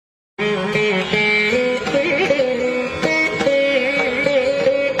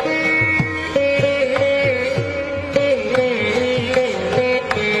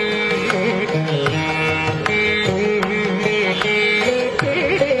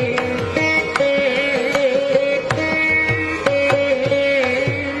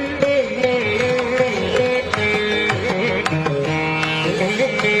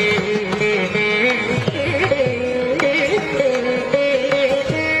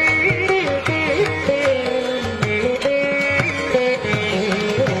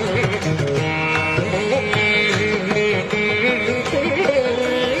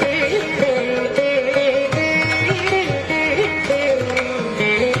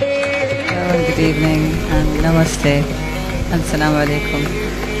evening and namaste and salam alaikum.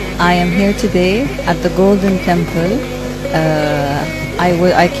 I am here today at the Golden Temple.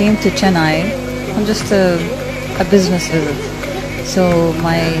 I came to Chennai on just a business visit. So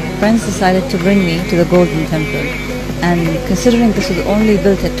my friends decided to bring me to the Golden Temple. And considering this was only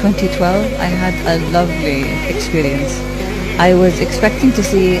built at 2012, I had a lovely experience. I was expecting to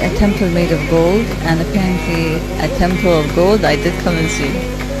see a temple made of gold, and apparently a temple of gold I did come and see.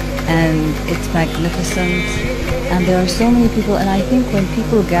 And it's magnificent, and there are so many people, and I think when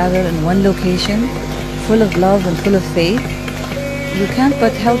people gather in one location, full of love and full of faith, you can't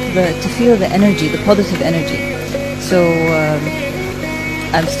but help to feel the energy, the positive energy. So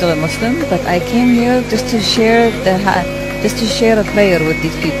I'm still a Muslim, but I came here just to share a prayer with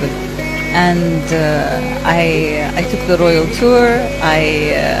these people. And I took the royal tour.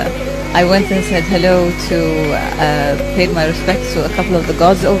 I went and said hello to, paid my respects to a couple of the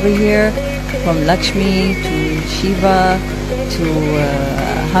gods over here, from Lakshmi to Shiva to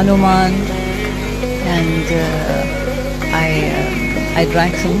Hanuman, and I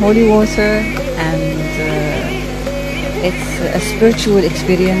drank some holy water, and it's a spiritual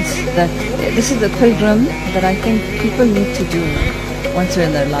experience that this is a pilgrim that I think people need to do once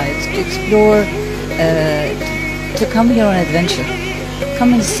in their lives, to explore, to come here on adventure.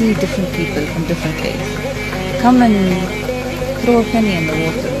 Come and see different people from different places. Come and throw a penny in the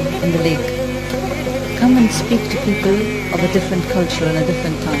water, in the lake. Come and speak to people of a different culture and a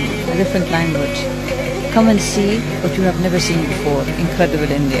different tongue, a different language. Come and see what you have never seen before.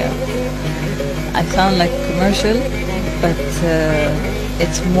 Incredible India. I sound like a commercial, but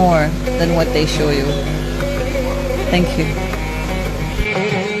it's more than what they show you. Thank you.